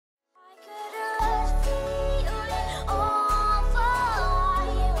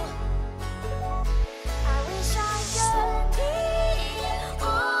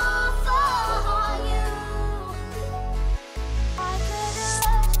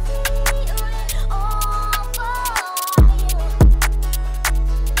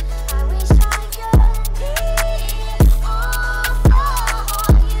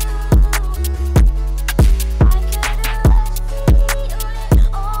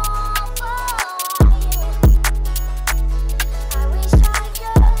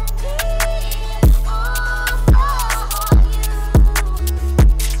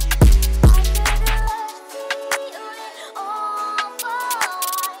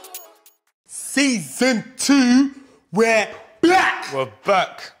Season 2, we're back. We're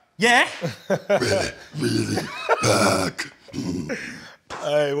back. Yeah? Really back.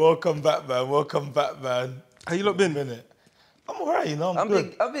 Hey, welcome back, man. Welcome back, man. How you lot been? Minute. I'm alright, you know. I'm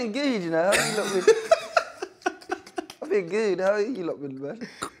good. I've been good, you know. How you lot been? I've been good. How you lot been, man?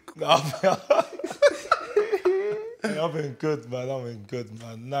 I've been good, man. I've been good,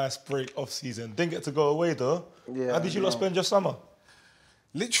 man. Nice break off season. Didn't get to go away though. Yeah. How did you lot spend your summer?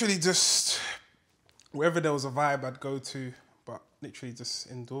 Literally just wherever there was a vibe I'd go to, but literally just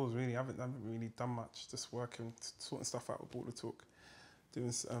indoors, really. I haven't really done much. Just working, sorting stuff out with Baller Talk,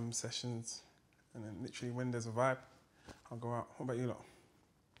 doing sessions, and then literally when there's a vibe, I'll go out. What about you lot?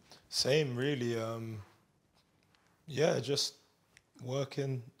 Same, really. Yeah, just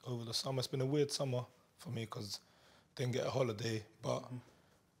working over the summer. It's been a weird summer for me because didn't get a holiday, but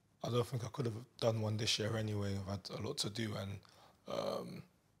I don't think I could have done one this year anyway. I've had a lot to do and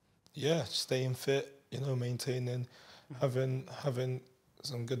yeah, staying fit, you know, maintaining, having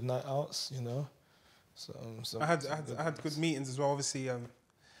some good night outs, you know. So I had good meetings as well. Obviously,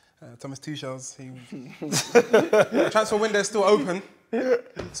 Thomas Tuchel's transfer window's still open,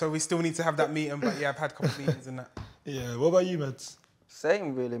 so we still need to have that meeting. But yeah, I've had a couple of meetings and that. yeah. What about you, Meds?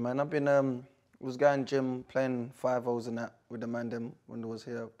 Same, really, man. I've been was going gym, playing 5-0s and that with the man them when I was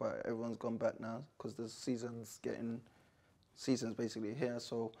here, but everyone's gone back now because the season's basically here.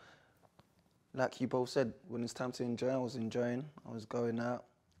 So, like you both said, when it's time to enjoy, I was enjoying. I was going out,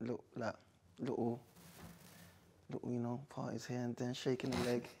 little, you know, parties here and then, shaking a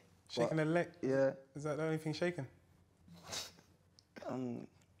leg. Shaking a leg? Yeah. Is that the only thing shaking?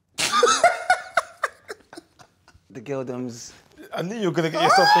 The girl them's. I knew you were gonna get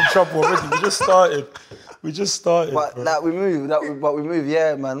yourself in trouble already. We just started. But bro. that we move,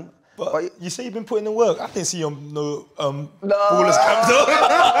 yeah, man. But you say you've been putting in work. I didn't see you on no Ballers camp though.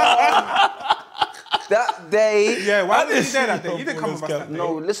 That day. Yeah, why did you say that day? You didn't come with us that day.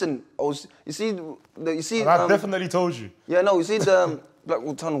 No, listen. You see. And I definitely told you. Yeah, no. You see the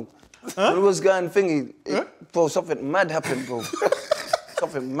Blackwall Tunnel. When it was going thingy, bro, something mad happened, bro.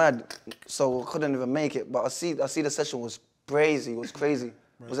 Something mad. So I couldn't even make it. But I see the session was crazy. It was crazy.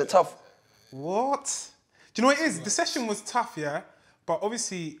 Was it tough? What? Do you know what it is? The session was tough, yeah? But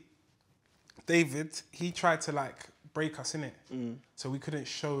obviously, David, he tried to like break us, innit? So we couldn't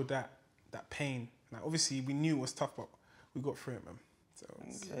show that pain. Like, obviously, we knew it was tough, but we got through it, man. So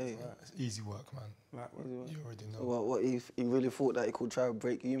Okay. It's easy work, man. Like, You already know. What he really thought that he could try to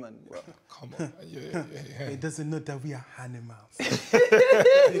break you, man? Come on. Yeah. he doesn't know that we are animals.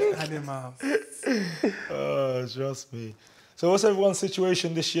 Animals. Trust me. So what's everyone's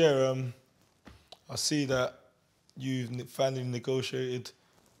situation this year? I see that you've finally negotiated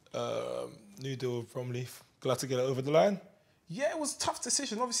new deal with Bromley. Glad to get it over the line. Yeah, it was a tough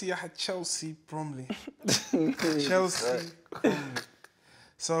decision. Obviously, I had Chelsea, Bromley. Bromley.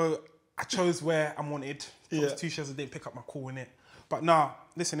 So I chose where I wanted. Yeah. 2 shares I didn't pick up my call in it. But nah,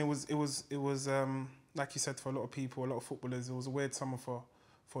 listen, it was like you said, for a lot of people, a lot of footballers, it was a weird summer for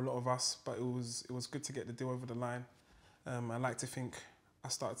a lot of us. But it was good to get the deal over the line. I like to think I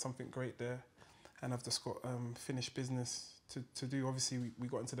started something great there, and I've just got finished business to do. Obviously, we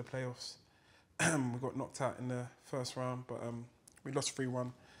got into the playoffs. We got knocked out in the first round, but we lost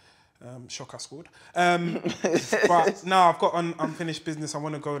 3-1. Shock I scored. But now I've got unfinished business. I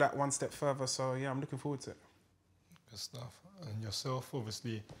want to go that one step further. So yeah, I'm looking forward to it. Good stuff. And yourself,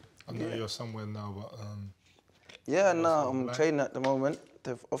 obviously, I know you're somewhere now, but... Yeah, no, I'm training at the moment.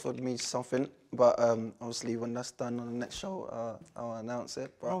 They've offered me something, but obviously when that's done on the next show, I'll announce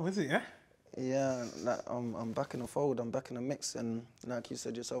it. But Oh, is it, yeah? yeah, like, I'm back in the fold, I'm back in the mix, and like you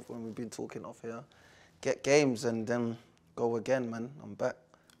said yourself when we've been talking off here, get games and then go again, man. I'm back.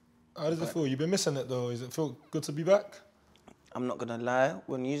 How does it feel? You've been missing it though. Does it feel good to be back? I'm not gonna lie,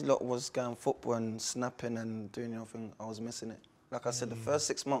 when you lot was going football and snapping and doing your thing, I was missing it. Like I said, the first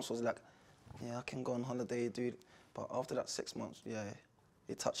 6 months was like, yeah, I can go on holiday, dude. But after that 6 months, yeah,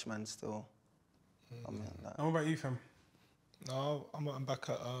 it touched, man, still. I mean, like, And what about you, fam? No, I'm back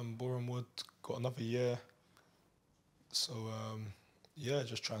at Bournemouth. Got another year. So yeah,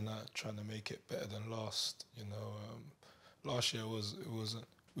 just trying to make it better than last. You know, last year we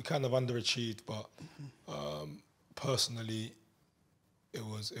kind of underachieved, but personally, it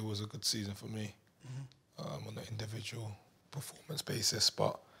was a good season for me on an individual performance basis.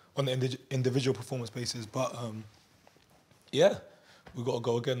 But yeah, we got to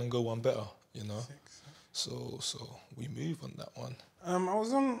go again and go one better. You know. So we move on that one. I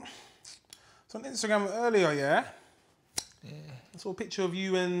was on Instagram earlier, yeah? I saw a picture of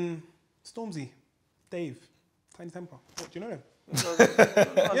you and Stormzy, Dave, Tiny Temper. What, do you know them?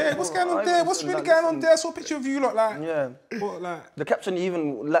 Yeah, what's going on there? What's really going on there? I saw a picture of you lot like. Yeah. What like? The caption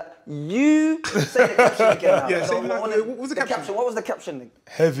even like you say the caption again. Now. Yeah, No, say I like, wanna- what was the caption? What was the caption?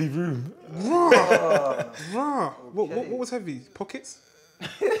 Heavy room. Rah. What was heavy? Pockets?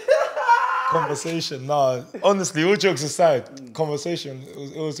 Conversation. Nah, honestly, all jokes aside, conversation.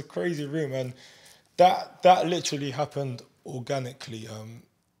 It was a crazy room, and that literally happened organically.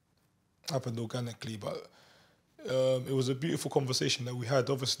 But it was a beautiful conversation that we had.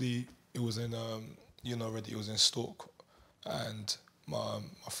 Obviously, it was in already. It was in Stoke, and my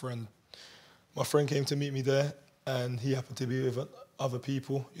friend came to meet me there, and he happened to be with other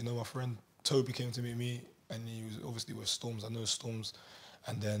people. You know, my friend Toby came to meet me, and he was obviously with Storms. I know Storms.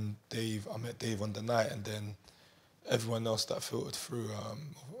 And then Dave, I met Dave on the night, and then everyone else that filtered through,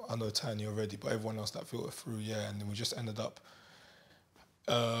 I know Tiny already, but everyone else that filtered through, yeah, and then we just ended up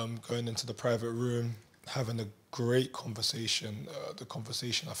going into the private room, having a great conversation. The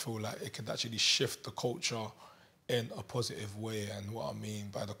conversation, I feel like it could actually shift the culture in a positive way, and what I mean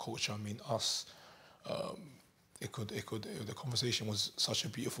by the culture, I mean us. The conversation was such a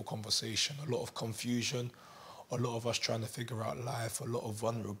beautiful conversation, a lot of confusion, a lot of us trying to figure out life, a lot of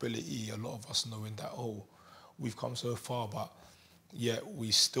vulnerability, a lot of us knowing that, we've come so far, but yet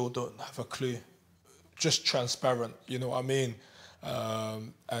we still don't have a clue. Just transparent, you know what I mean?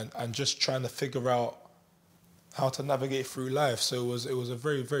 And just trying to figure out how to navigate through life. So it was a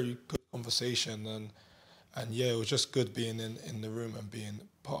very, very good conversation, and yeah, it was just good being in the room and being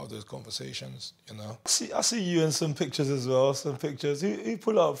part of those conversations, you know. I see you in some pictures as well, some pictures. Who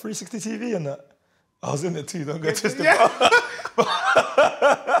put up 360 TV and that? I was in it too, don't get twisted. Yeah,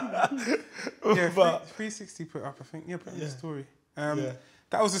 But 360 put up, I think. Yeah, put up Yeah. the story. Yeah.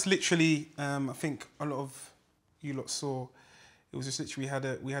 That was just literally, I think a lot of you lot saw, it was just literally,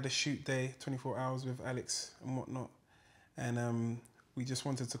 we had a shoot day, 24 hours with Alex and whatnot. And we just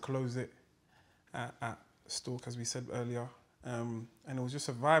wanted to close it at Stork, as we said earlier. And it was just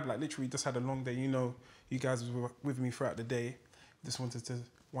a vibe, like literally just had a long day. You know, you guys were with me throughout the day. Just wanted to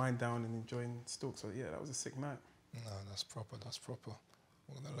wind down and enjoy Stork. So yeah, that was a sick night. No, that's proper. I'm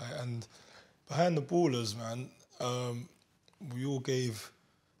not gonna lie. And behind the ballers, man, we all gave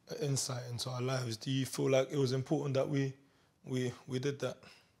an insight into our lives. Do you feel like it was important that we did that?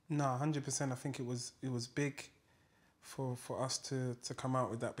 No, 100%. I think it was big for us to come out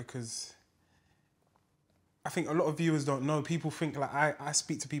with that, because I think a lot of viewers don't know. People think like, I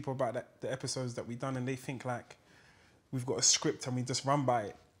speak to people about the episodes that we done, and they think like we've got a script and we just run by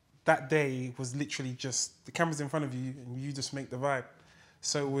it. That day was literally just the camera's in front of you and you just make the vibe.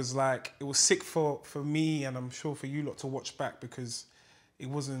 So it was like, it was sick for me, and I'm sure for you lot to watch back, because it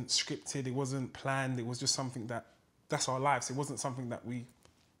wasn't scripted, it wasn't planned, it was just something that's our lives. It wasn't something that we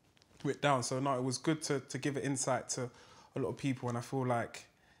wrote down. So no, it was good to give it insight to a lot of people, and I feel like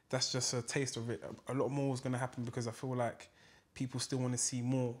that's just a taste of it. A lot more is going to happen, because I feel like people still want to see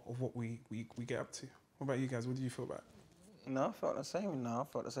more of what we get up to. What about you guys? What do you feel about it? No, I felt the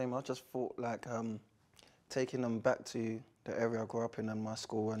same. I just thought like taking them back to the area I grew up in and my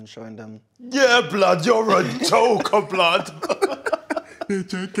school, and showing them. Yeah, blood, you're a joker, blood. The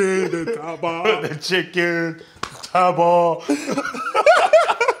chicken, the taba. The chicken, taba.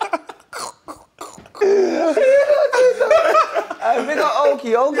 We got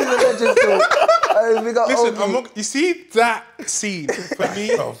Oki. Oki's a legend too. We got Listen, Oki. you see that scene for me,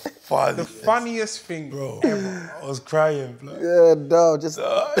 the funniest thing ever. I was crying, blood. Yeah, no, just.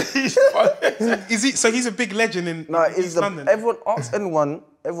 He's funny. Is he? So he's a big legend in East London. Everyone asks anyone.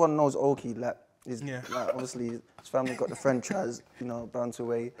 Everyone knows Oki. Like, he's Yeah. like, obviously his family got the franchise, bound to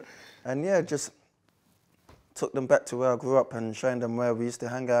way, and yeah, just took them back to where I grew up and showing them where we used to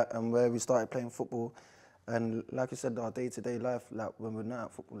hang out and where we started playing football. And like you said, our day-to-day life, like when we're not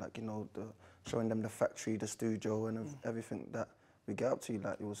at football, like, showing them the factory, the studio, and everything that we get up to,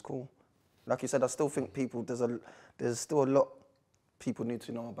 like, it was cool. Like you said, I still think there's still a lot people need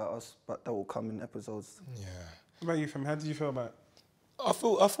to know about us, but that will come in episodes. Yeah. What about you, Femi? How did you feel about it? I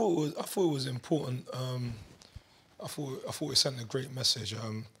thought it was important. I thought it sent a great message.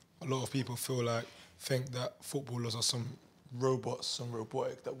 A lot of people think that footballers are some robots, some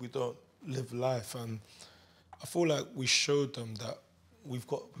robotic, that we don't live life, and I feel like we showed them that we've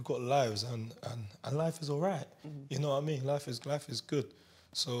got lives, and life is all right. You know what I mean? Life is good.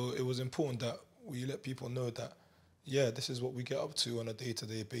 So it was important that we let people know that, yeah, this is what we get up to on a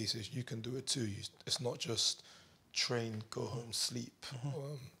day-to-day basis. You can do it too. It's not just train, go home, sleep.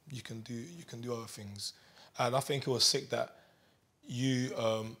 You can do other things. And I think it was sick that you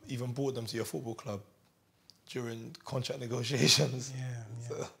even brought them to your football club during contract negotiations.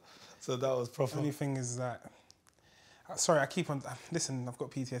 Yeah. So that was proper. The only thing is that Sorry, I keep on. Listen, I've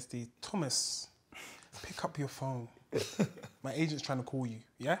got PTSD. Thomas, pick up your phone. My agent's trying to call you.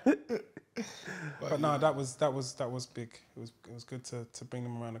 Yeah. But no, that was big. It was good to bring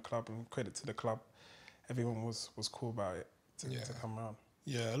them around the club, and credit to the club. Everyone was cool about it to come around.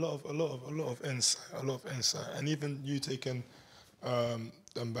 Yeah, a lot of insight, and even you taking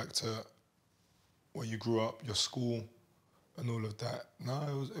them back to where you grew up, your school, and all of that.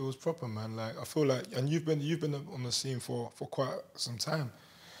 No, it was proper, man. Like I feel like, and you've been on the scene for quite some time,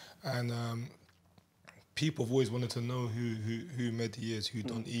 and people have always wanted to know who Medy is, who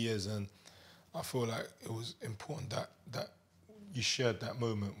Don E is, and I feel like it was important that you shared that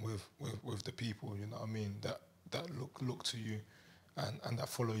moment with the people. You know what I mean? That look to you, and that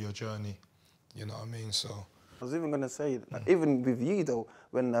follow your journey. You know what I mean? So I was even gonna say, like, even with you though,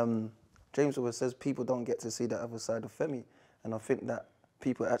 when James always says people don't get to see the other side of Femi, and I think that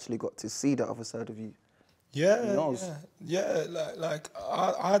people actually got to see the other side of you. Yeah. Like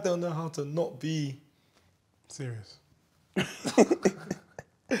I don't know how to not be Serious.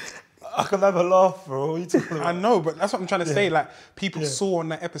 I can have a laugh, bro. What are you talking about? I know, but that's what I'm trying to say. Like, people saw on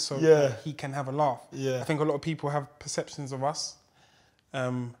that episode that he can have a laugh. Yeah. I think a lot of people have perceptions of us,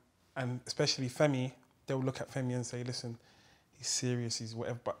 and especially Femi. They'll look at Femi and say, listen, he's serious, he's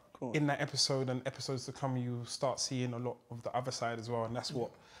whatever. But in that episode and episodes to come, you'll start seeing a lot of the other side as well. And that's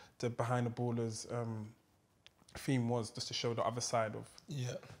what the Behind the Ballers theme was, just to show the other side of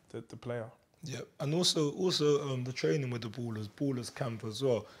the player. Yeah, and also the training with the ballers camp as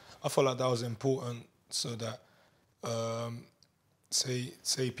well. I felt like that was important, so that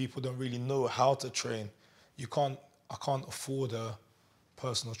say people don't really know how to train. I can't afford a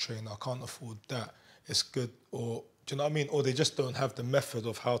personal trainer. I can't afford that. It's good, or do you know what I mean? Or they just don't have the method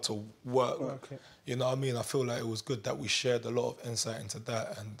of how to work. Okay. You know what I mean? I feel like it was good that we shared a lot of insight into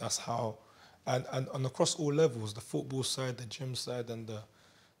that, and that's how, and across all levels, the football side, the gym side, and the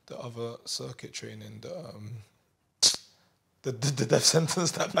other circuit training, the death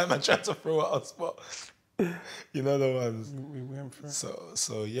sentence that my man tried to throw at us, but you know the ones. We went through.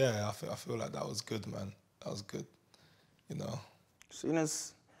 So yeah, I feel like that was good, man. That was good, you know. Soon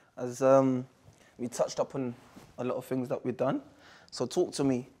as we touched up on a lot of things that we've done, so talk to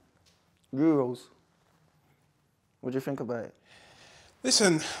me. Euros. What do you think about it?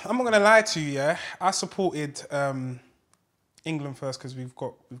 Listen, I'm not gonna lie to you. Yeah, I supported England first because we've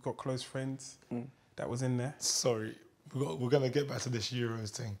got close friends that was in there. Sorry, we're gonna get back to this Euros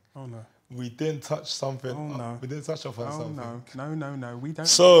thing. Oh no. We didn't touch something. Oh no. We didn't touch up on something. No. We don't.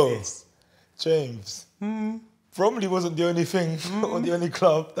 So, do this. James, Bromley wasn't the only thing or the only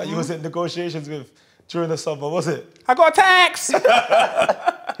club that you was in negotiations with during the summer, was it? I got a text.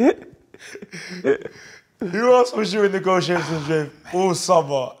 Who else was you in negotiations with all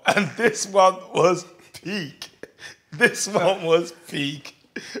summer? And this one was peak. This one was peak.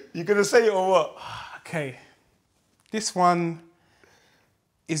 You gonna say it or what? Okay. This one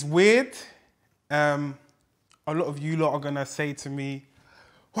is weird. A lot of you lot are gonna say to me,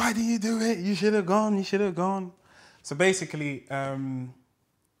 why did you do it? You should have gone. So basically, I'd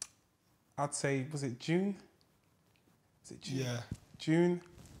say, was it June? Is it June? Yeah. June.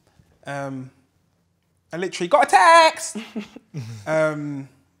 I literally got a text. I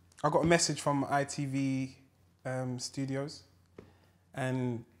got a message from ITV Studios,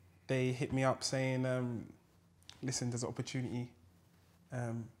 and they hit me up saying, listen, there's an opportunity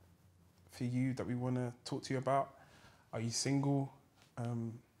for you that we want to talk to you about. Are you single?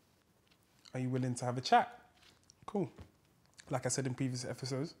 Are you willing to have a chat? Cool. Like I said in previous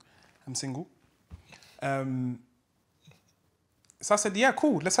episodes, I'm single. So I said, yeah,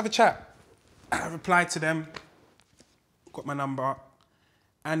 cool, let's have a chat. I replied to them, got my number,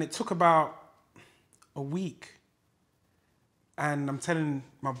 and it took about a week. And I'm telling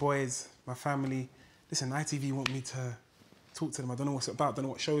my boys, my family, listen, ITV want me to talk to them. I don't know what's about, don't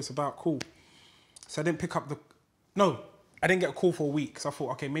know what show it's about, cool. So I didn't pick up I didn't get a call for a week. So I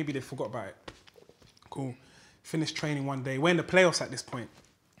thought, okay, maybe they forgot about it. Cool. Finished training one day. We're in the playoffs at this point.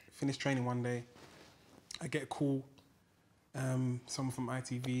 Finished training one day. I get a call, someone from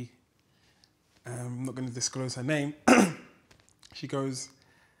ITV. I'm not going to disclose her name. She goes,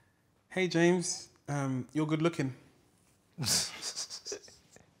 hey, James, you're good looking.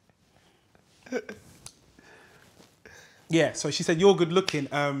 Yeah, so she said, you're good looking.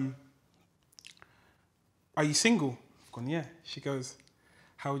 Are you single? I've gone, yeah. She goes,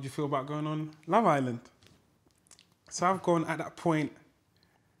 how would you feel about going on Love Island? So I've gone at that point,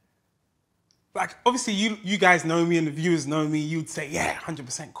 like, obviously you guys know me and the viewers know me, you'd say, yeah,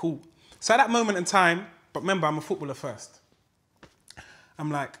 100% cool. So at that moment in time, but remember, I'm a footballer first. I'm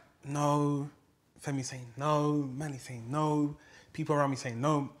like, no, Femi saying no, Manny saying no, people around me saying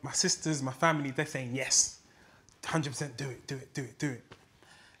no, my sisters, my family, they're saying yes, 100% do it, do it, do it, do it.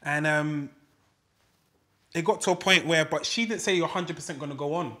 And it got to a point where, but she didn't say you're 100% going to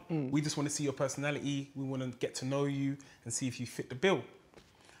go on. We just want to see your personality. We want to get to know you and see if you fit the bill.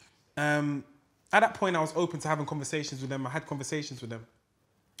 At that point, I was open to having conversations with them. I had conversations with them.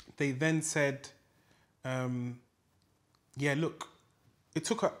 They then said, yeah, look, it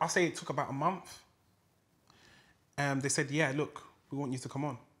took about a month. They said, yeah, look, we want you to come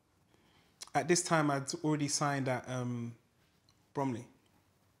on. At this time, I'd already signed at Bromley.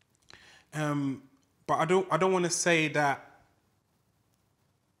 But I don't want to say that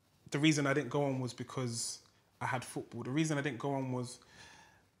the reason I didn't go on was because I had football. The reason I didn't go on was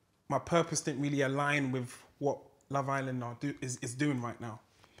my purpose didn't really align with what Love Island is doing right now.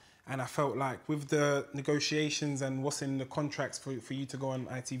 And I felt like with the negotiations and what's in the contracts for you to go on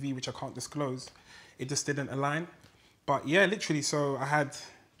ITV, which I can't disclose, it just didn't align. But yeah, literally, so I had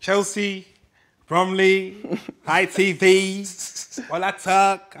Chelsea, Bromley, ITV,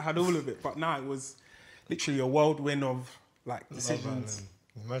 Olatuk, I had all of it. But now it was literally a whirlwind of like decisions.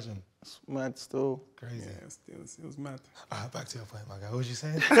 Imagine. It's mad still. Crazy. Yeah, it was mad. Back to your point, my guy. What was you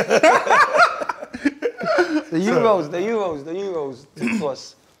saying? The Euros. Talk to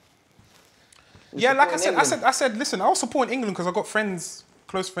us. Yeah, like I said, listen, I was supporting England because I got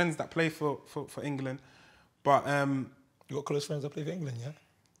close friends that play for England. But you got close friends that play for England, yeah?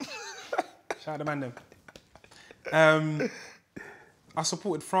 Shout out to man them. I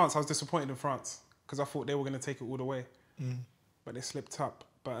supported France. I was disappointed in France because I thought they were going to take it all the way, but they slipped up.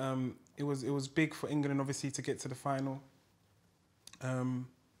 But it was big for England, obviously, to get to the final.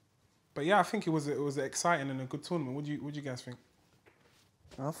 But yeah, I think it was exciting and a good tournament. What do you guys think?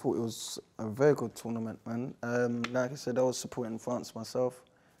 I thought it was a very good tournament, man. Like I said, I was supporting France myself,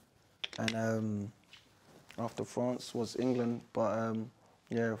 and after France was England, but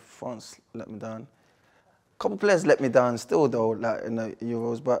yeah, France let me down. A couple players let me down still though, like in the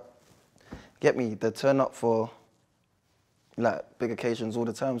Euros, but get me, they turn up for like big occasions all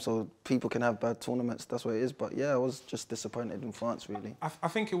the time, so people can have bad tournaments. That's what it is. But yeah, I was just disappointed in France, really. I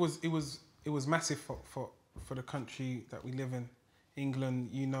think it was massive for the country that we live in, England.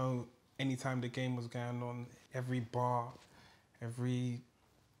 You know, anytime the game was going on, every bar, every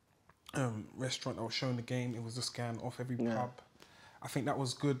restaurant that was showing the game, it was just going off. Every pub. I think that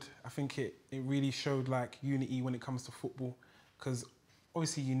was good. I think it really showed like unity when it comes to football, because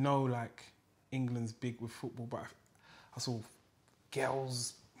obviously you know like England's big with football, but I saw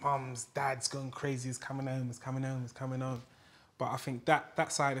girls, mums, dads going crazy. It's coming home. It's coming home. It's coming home. But I think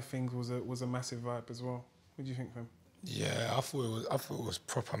that side of things was a massive vibe as well. What do you think, Fem? Yeah, I thought it was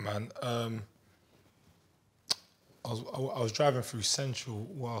proper, man. I was driving through Central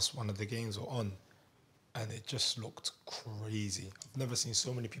whilst one of the games were on, and it just looked crazy. I've never seen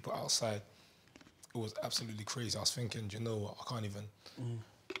so many people outside. It was absolutely crazy. I was thinking, do you know what? I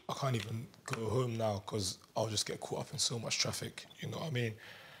can't even go home now because I'll just get caught up in so much traffic. You know what I mean?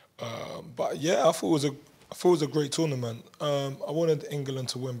 But yeah, I thought it was a great tournament. I wanted England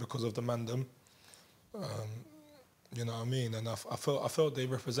to win because of the mandem. You know what I mean? And I felt they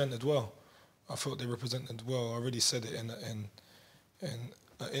represented well. I already said it in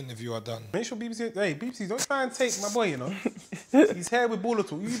an interview I done. Make sure BBC, don't try and take my boy, you know. He's here with Baller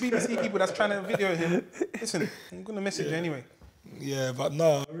Talk. You BBC people that's trying to video him, listen, I'm going to message you anyway. Yeah, but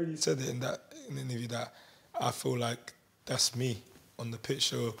no, I already said it in the interview that I feel like that's me on the pitch.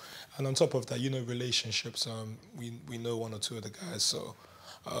 So, and on top of that, you know, relationships, we know one or two of the guys, so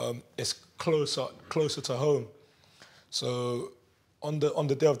it's closer to home. So on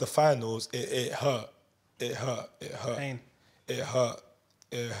the day of the finals, it hurt. Pain. It hurt.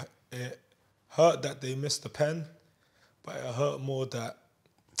 It hurt that they missed the pen, but it hurt more that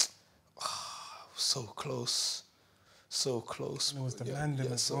so close. It was the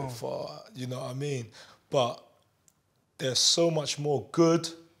mandem as so well. far, you know what I mean? But there's so much more good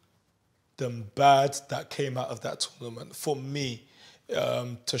than bad that came out of that tournament for me,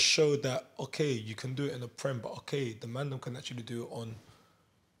 to show that, okay, you can do it in the Prem, but okay, the mandem can actually do it on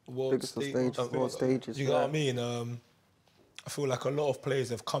world stages. You know what I mean? I feel like a lot of players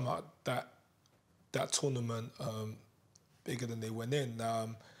have come out that tournament bigger than they went in.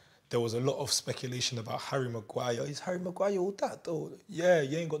 There was a lot of speculation about Harry Maguire. Is Harry Maguire all that though? Yeah,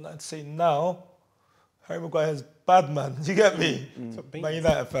 you ain't got nothing to say now. Harry Maguire's bad man. You get me? Man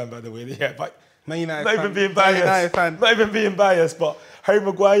United fan, by the way. Yeah, but Man United not even being biased. Not even being biased, but Harry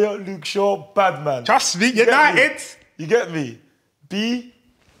Maguire, Luke Shaw, bad man. Trust me, United. You get me? B,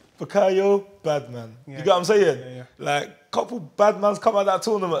 Bukayo, bad man. Yeah, you get what I'm saying? Yeah. Like, couple bad mans come out of that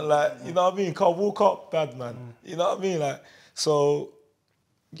tournament, like, you know what I mean? Can't walk up, bad man. You know what I mean? Like, so,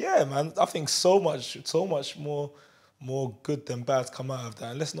 yeah, man, I think so much more good than bad come out of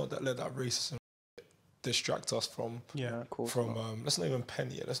that. And let's not let that racism distract us from, cool. let's not even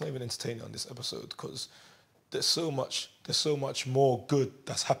penny it. Let's not even entertain it on this episode, because there's so much more good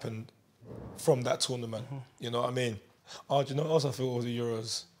that's happened from that tournament. You know what I mean? Oh, do you know what else I feel over the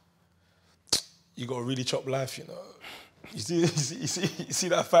Euros? You got to really chop life, you know. You see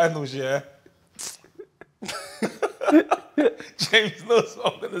that finals, yeah? James knows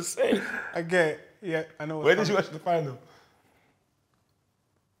what I'm going to say. I get it. Yeah, I know. Where did you watch the final?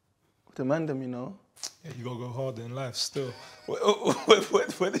 The Mandem, you know. Yeah, you got to go harder in life still.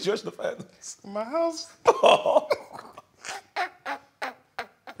 Where did you watch the finals? My house.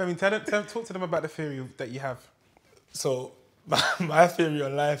 I mean, talk to them about the theory that you have. So, my theory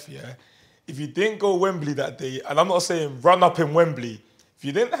on life, yeah, if you didn't go Wembley that day, and I'm not saying run up in Wembley, if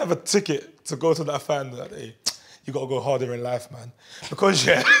you didn't have a ticket to go to that final that day, you got to go harder in life, man. Because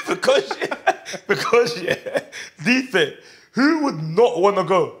deep it, who would not want to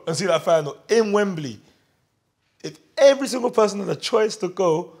go and see that final in Wembley? If every single person had a choice to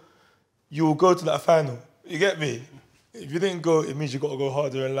go, you will go to that final. You get me? If you didn't go, it means you got to go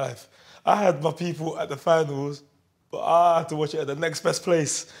harder in life. I had my people at the finals, but I had to watch it at the next best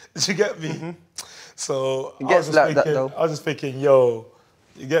place. Did you get me? So It gets like that, though. I was just thinking, yo,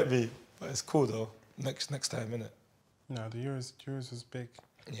 you get me? But it's cool though. Next time, innit? No, the Euros was big.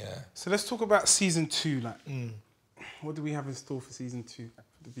 Yeah. So let's talk about season 2. Like, what do we have in store for season 2 for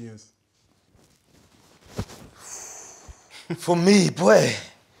the viewers? For me, boy,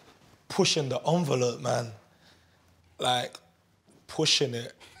 pushing the envelope, man. Like, pushing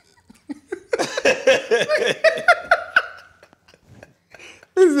it.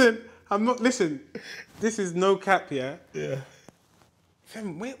 Listen, this is no cap, yeah? Yeah.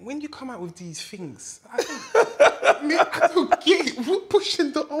 Fem, when you come out with these things, I don't get it. What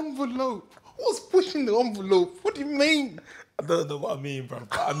pushing the envelope? What's pushing the envelope? What do you mean? I don't know what I mean, bro,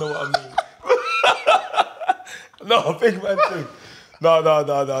 but I know what I mean. No, big man thing. No.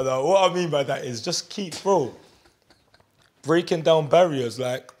 What I mean by that is just keep, bro, breaking down barriers.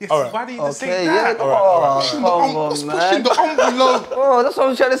 Like, Yes, all right. why do you say Yeah, that? What's Pushing the envelope. Oh, that's what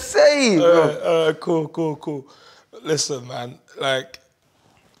I'm trying to say, bro. Cool. Listen, man, like,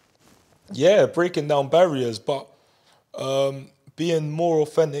 yeah, breaking down barriers, but being more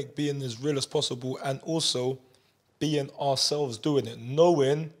authentic, being as real as possible, and also being ourselves doing it,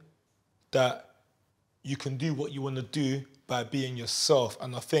 knowing that you can do what you want to do by being yourself.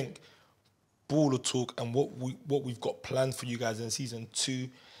 And I think Baller Talk and what we've got planned for you guys in season 2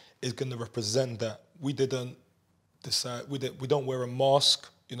 is going to represent that. We didn't decide. We don't wear a mask.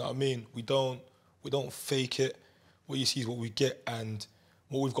 You know what I mean? We don't fake it. What you see is what we get, and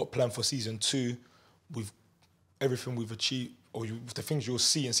what we've got planned for season 2, everything we've achieved, or the things you'll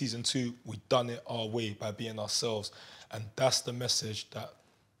see in season 2, we've done it our way by being ourselves, and that's the message that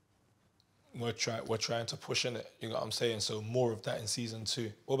we're trying to push in it. You know what I'm saying? So more of that in season 2.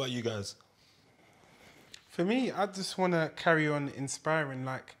 What about you guys? For me, I just want to carry on inspiring.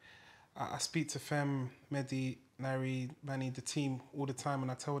 Like, I speak to Fem, Medy, Larry, Manny, the team all the time,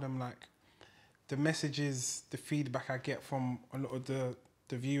 and I tell them, like, the messages, the feedback I get from a lot of the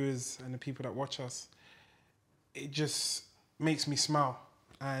viewers and the people that watch us, it just makes me smile.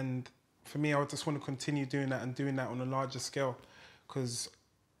 And for me, I just want to continue doing that and doing that on a larger scale, because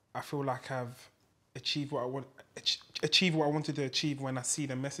I feel like I've achieved what I wanted to achieve when I see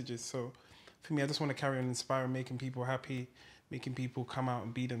the messages. So for me, I just want to carry on inspiring, making people happy, making people come out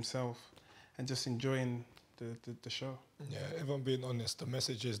and be themselves, and just enjoying the show. Yeah, if I'm being honest, the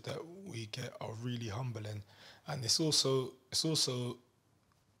messages that we get are really humbling, and it's also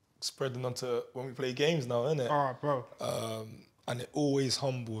spreading onto when we play games now, isn't it? Oh, bro. And it always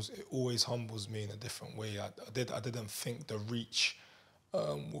humbles me in a different way. I didn't think the reach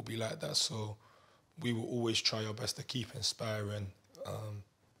will be like that. So we will always try our best to keep inspiring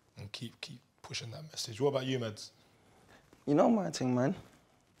and keep pushing that message. What about you, Meds? You know my thing, man.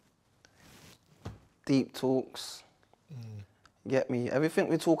 Deep talks. Get me? Everything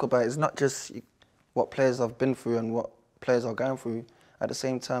we talk about is not just what players have been through and what players are going through. At the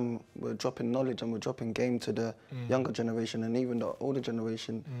same time, we're dropping knowledge and we're dropping game to the younger generation and even the older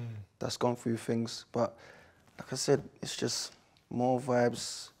generation that's gone through things. But like I said, it's just more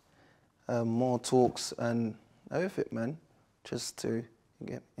vibes, more talks and everything, man. Just to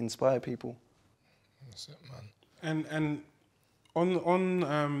inspire people. That's it, man. And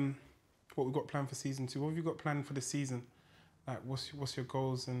on what we've got planned for season 2, what have you got planned for the season? Like, what's your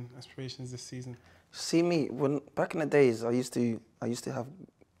goals and aspirations this season? See me when back in the days, I used to have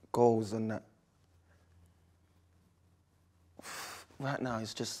goals and that. Right now,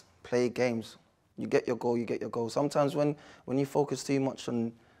 it's just play games. You get your goal, you get your goal. Sometimes when you focus too much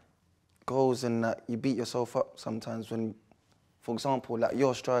on goals and that, you beat yourself up. Sometimes when, for example, like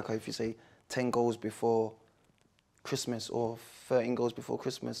you're a striker, if you say 10 goals before Christmas or 13 goals before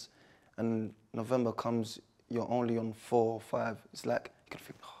Christmas, and November comes, you're only on 4 or 5. It's like you could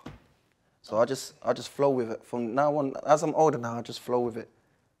think, oh. So I just flow with it. From now on, as I'm older now, I just flow with it.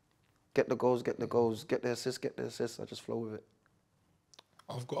 Get the goals, get the goals, get the assists, I just flow with it.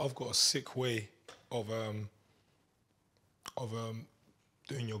 I've got a sick way of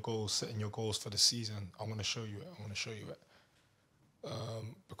doing your goals, setting your goals for the season. I'm gonna show you it.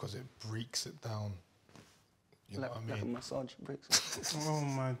 Because it breaks it down. You know what I mean? Like a massage breaks it. Oh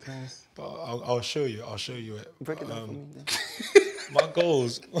my days! But I'll show you it. Break it down for me then. My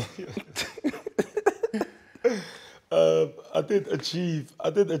goals. I did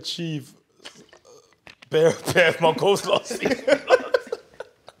achieve bare of my goals last season.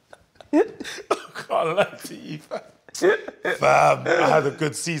 I can't lie to you, fam. Fam, I had a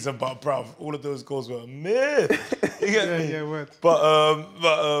good season, but bruv, all of those goals were meh. You get me? Yeah, word.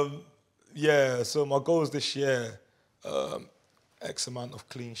 But yeah. So my goals this year, X amount of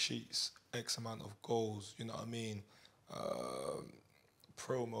clean sheets, X amount of goals. You know what I mean?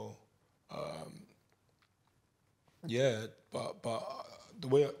 Promo. Yeah, but the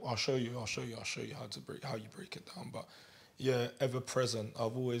way I'll show you how you break it down. But yeah, ever present.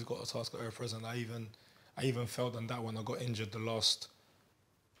 I've always got a task of ever present. I even failed on that when I got injured the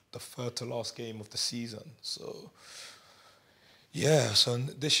third to last game of the season. So yeah, so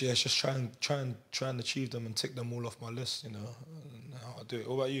this year it's just try and achieve them and tick them all off my list. You know, and how I do it.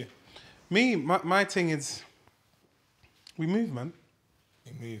 What about you? Me, my thing is, we move, man.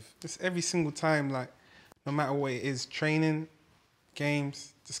 We move. Just every single time, like, no matter what it is, training,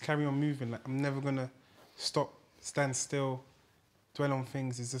 games, just carry on moving. Like, I'm never gonna stop, stand still, dwell on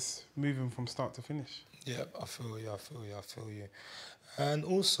things. It's just moving from start to finish. Yeah, I feel you. And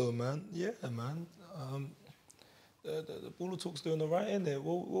also, man, the Baller Talk's doing all right, isn't it?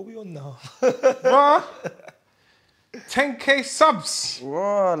 What we on now? What? 10K subs.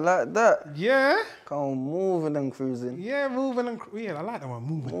 Raw, like that. Yeah. Come on, moving and cruising. Yeah, moving and yeah, I like that one.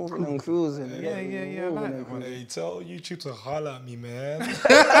 Moving and cruising. Yeah, I like that one. Hey, tell YouTube to holler at me, man.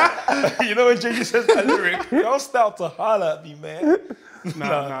 You know when JJ says that lyric? Don't start to holler at me, man. No,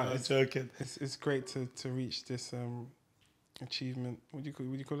 I'm joking. It's great to reach this achievement. Would you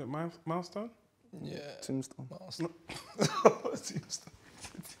call it milestone? Yeah. Tombstone. Tombstone.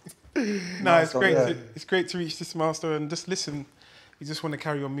 No, it's great. Yeah. It's great to reach this milestone and just listen. You just want to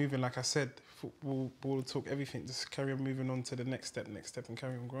carry on moving, like I said. Football, Baller Talk, everything. Just carry on moving on to the next step, and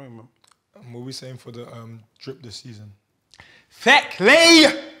carry on growing, man. What are we saying for the drip this season? Feckley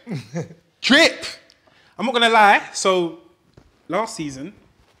drip. I'm not gonna lie. So last season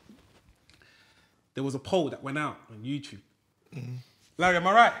there was a poll that went out on YouTube. Mm-hmm. Larry, am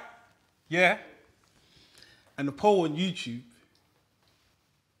I right? Yeah. And the poll on YouTube.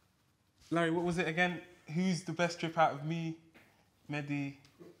 Larry, what was it again? Who's the best drip out of me, Medy,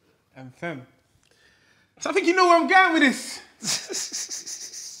 and Fem? So I think you know where I'm going with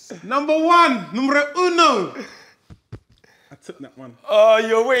this. Number one, numero uno. I took that one. Oh,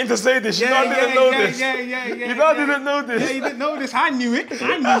 you're waiting to say this. You know I didn't know this. Yeah. You know I didn't know this. Yeah, you didn't know this. I knew it.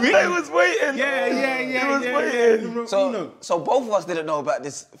 I was waiting. Yeah. Numero uno. So both of us didn't know about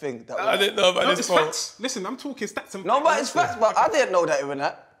this thing. I didn't know about No, this it's poll. facts. Listen, I'm talking stats and No, but it's facts, but I didn't know that even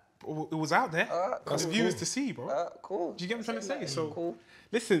that. It was out there for the viewers to see, bro. Cool. Do you get what I'm trying to say? So, Cool.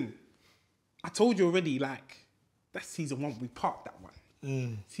 listen, I told you already, like, that's season 1, we parked that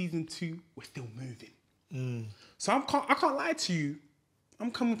one. Season 2, we're still moving. So I can't lie to you, I'm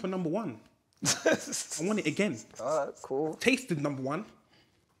coming for number 1. I want it again. Cool. Tasted number 1,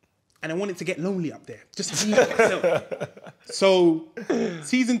 and I want it to get lonely up there. Just be myself. So,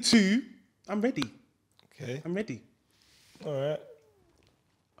 season 2, I'm ready. Okay. I'm ready. All right.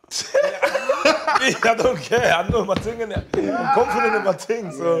 I don't care. I know my thing in it. I'm confident in my thing.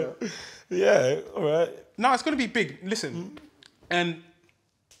 So, yeah, all right. No, it's going to be big. Listen, and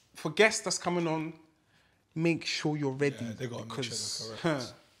for guests that's coming on, make sure you're ready. Yeah, they got to make sure they're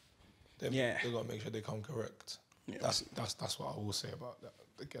correct. They got to make sure they come correct. Yeah. That's what I will say about that,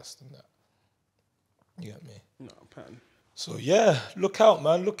 the guest and that. You get me? No, pattern. So, yeah, look out,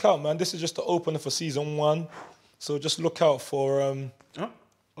 man. This is just the opener for season 1. So just look out for...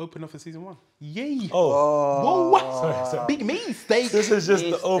 Opener for season 1. Yay. Oh, Whoa, what? sorry. Big mistake. this is just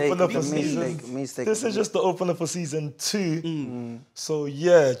the Mistake, opener for big season. mistake. This is just the opener for season 2. So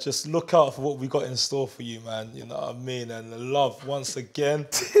yeah, just look out for what we got in store for you, man. You know what I mean? And love once again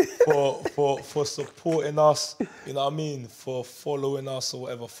for supporting us. You know what I mean? For following us or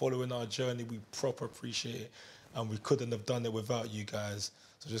whatever, following our journey. We proper appreciate it, and we couldn't have done it without you guys.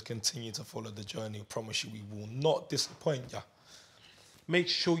 So just continue to follow the journey. I promise you, we will not disappoint ya. Make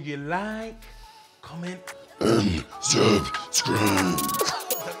sure you like, comment, And subscribe.